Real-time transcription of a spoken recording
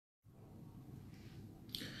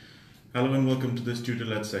Hello and welcome to this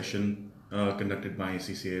tutor-led session conducted by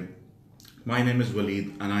ACCA. My name is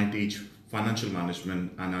Waleed and I teach financial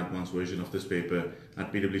management and advanced version of this paper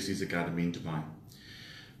at PwC's Academy in Dubai.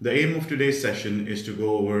 The aim of today's session is to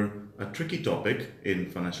go over a tricky topic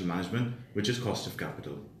in financial management, which is cost of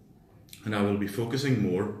capital. And I will be focusing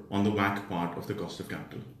more on the WACC part of the cost of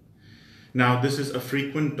capital. Now, this is a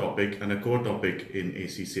frequent topic and a core topic in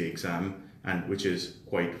ACCA exam, and which is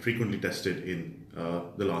quite frequently tested in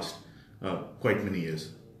the last quite many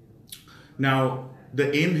years. Now,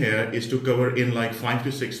 the aim here is to cover in like 5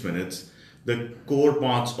 to 6 minutes the core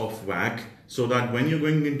parts of WACC, so that when you're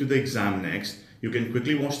going into the exam next, you can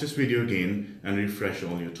quickly watch this video again and refresh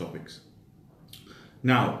all your topics.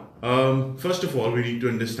 Now, first of all, we need to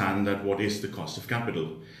understand that what is the cost of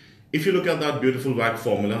capital. If you look at that beautiful WACC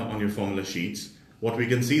formula on your formula sheets, what we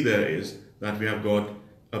can see there is that we have got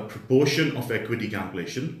a proportion of equity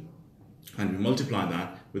calculation, and we multiply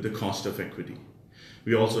that with the cost of equity.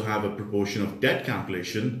 We also have a proportion of debt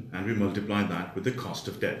calculation, and we multiply that with the cost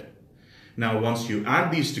of debt. Now, once you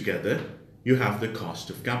add these together, you have the cost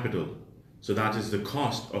of capital. So that is the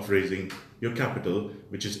cost of raising your capital,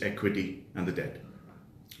 which is equity and the debt.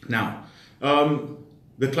 Now,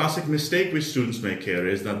 the classic mistake which students make here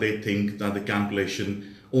is that they think that the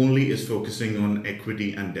calculation only is focusing on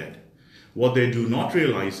equity and debt. What they do not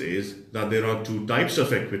realize is that there are 2 types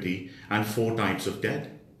of equity and 4 types of debt.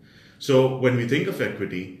 So when we think of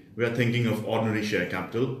equity, we are thinking of ordinary share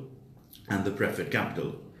capital and the preferred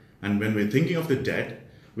capital. And when we're thinking of the debt,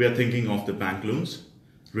 we are thinking of the bank loans,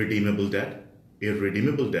 redeemable debt,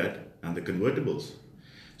 irredeemable debt, and the convertibles.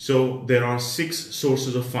 So there are 6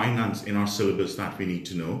 sources of finance in our syllabus that we need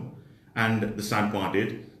to know. And the sad part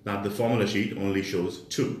is that the formula sheet only shows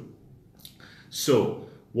 2. So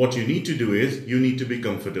what you need to do is you need to be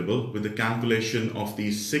comfortable with the calculation of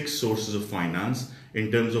these 6 sources of finance in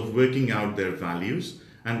terms of working out their values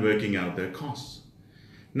and working out their costs.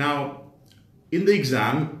 Now, in the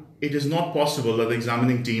exam, it is not possible that the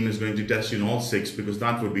examining team is going to test you in all 6, because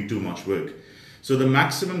that would be too much work. So the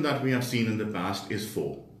maximum that we have seen in the past is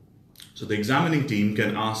 4. So the examining team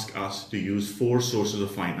can ask us to use 4 sources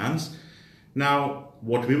of finance. Now,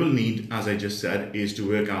 what we will need, as I just said, is to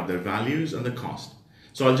work out their values and the cost.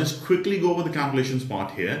 So I'll just quickly go over the calculations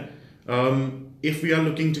part here. If we are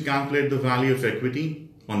looking to calculate the value of equity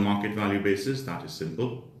on market value basis, that is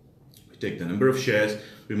simple. We take the number of shares,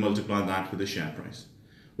 we multiply that with the share price.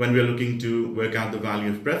 When we are looking to work out the value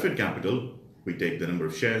of preferred capital, we take the number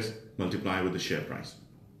of shares, multiply with the share price.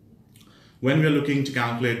 When we are looking to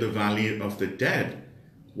calculate the value of the debt,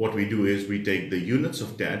 what we do is we take the units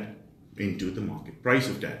of debt into the market price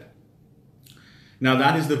of debt. Now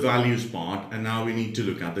that is the values part, and now we need to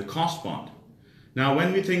look at the cost part. Now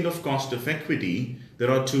when we think of cost of equity,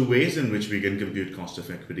 there are 2 ways in which we can compute cost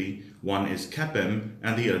of equity. One is CAPM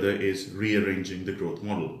and the other is rearranging the growth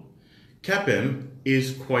model. CAPM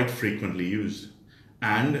is quite frequently used,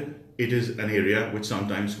 and it is an area which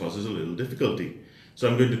sometimes causes a little difficulty. So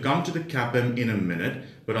I'm going to come to the CAPM in a minute,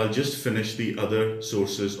 but I'll just finish the other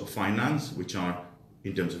sources of finance, which are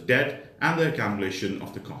in terms of debt and their calculation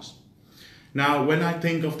of the cost. Now, when I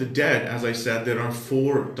think of the debt, as I said, there are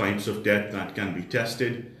 4 types of debt that can be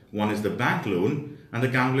tested. One is the bank loan, and the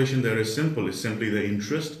calculation there is simple. It's simply the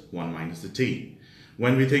interest, 1 minus the t.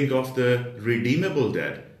 When we think of the redeemable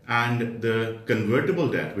debt and the convertible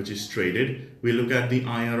debt, which is traded, we look at the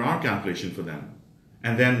IRR calculation for them.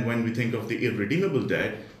 And then when we think of the irredeemable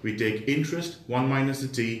debt, we take interest, 1 minus the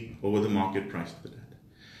t, over the market price of the debt.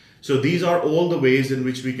 So these are all the ways in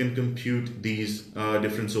which we can compute these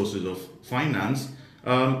different sources of finance.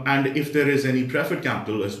 And if there is any preferred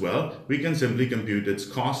capital as well, we can simply compute its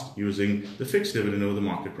cost using the fixed dividend over the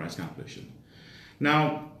market price calculation.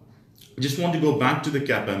 Now, I just want to go back to the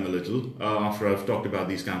CAPM a little after I've talked about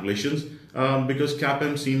these calculations, because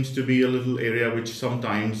CAPM seems to be a little area which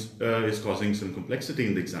sometimes is causing some complexity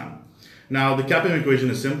in the exam. Now, the CAPM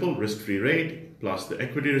equation is simple: risk-free rate plus the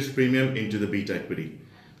equity risk premium into the beta equity.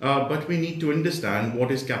 But we need to understand what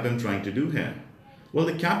is CAPM trying to do here. Well,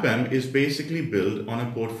 the CAPM is basically built on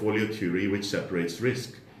a portfolio theory which separates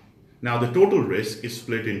risk. Now, the total risk is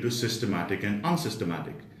split into systematic and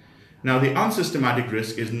unsystematic. Now, the unsystematic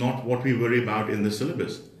risk is not what we worry about in the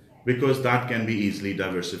syllabus, because that can be easily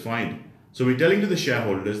diversified. So we're telling to the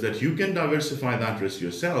shareholders that you can diversify that risk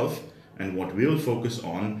yourself, and what we will focus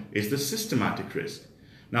on is the systematic risk.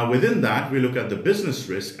 Now, within that, we look at the business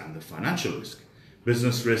risk and the financial risk.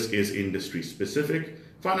 Business risk is industry specific,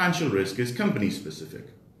 financial risk is company specific.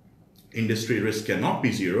 Industry risk cannot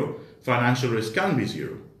be 0, financial risk can be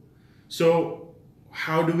 0. So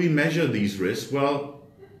how do we measure these risks? Well,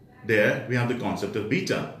 there we have the concept of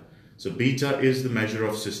beta. So beta is the measure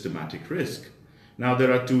of systematic risk. Now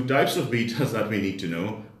there are two types of betas that we need to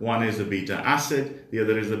know. One is the beta asset, the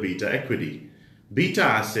other is the beta equity. Beta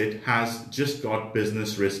asset has just got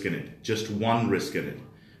business risk in it, just one risk in it.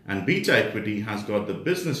 And beta equity has got the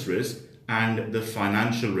business risk and the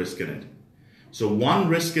financial risk in it. So one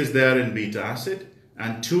risk is there in beta asset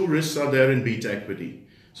and two risks are there in beta equity.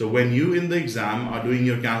 So when you in the exam are doing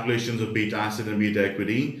your calculations of beta asset and beta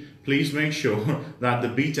equity, please make sure that the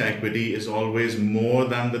beta equity is always more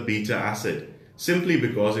than the beta asset, simply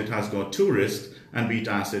because it has got two risks and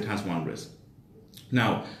beta asset has one risk.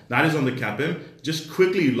 Now, that is on the CAPM. Just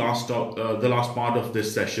quickly, the last part of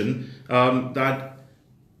this session, that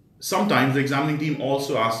sometimes the examining team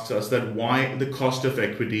also asks us that why the cost of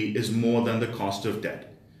equity is more than the cost of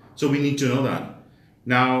debt. So we need to know that.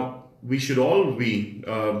 Now, we should all be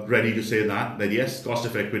ready to say that yes, cost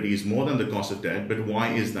of equity is more than the cost of debt, but why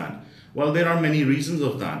is that? Well, there are many reasons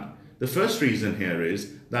of that. The first reason here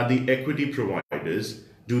is that the equity providers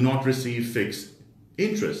do not receive fixed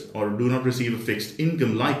interest or do not receive a fixed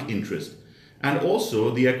income like interest. And also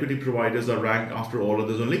the equity providers are ranked after all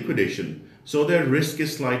others on liquidation. So their risk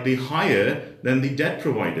is slightly higher than the debt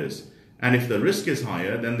providers. And if the risk is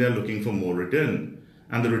higher, then they're looking for more return.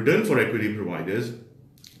 And the return for equity providers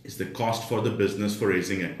is the cost for the business for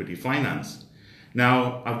raising equity finance.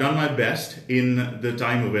 Now, I've done my best in the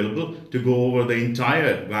time available to go over the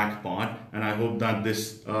entire WAC part, and I hope that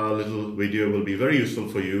this little video will be very useful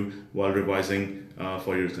for you while revising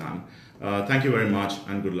for your exam. Thank you very much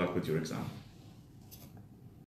and good luck with your exam.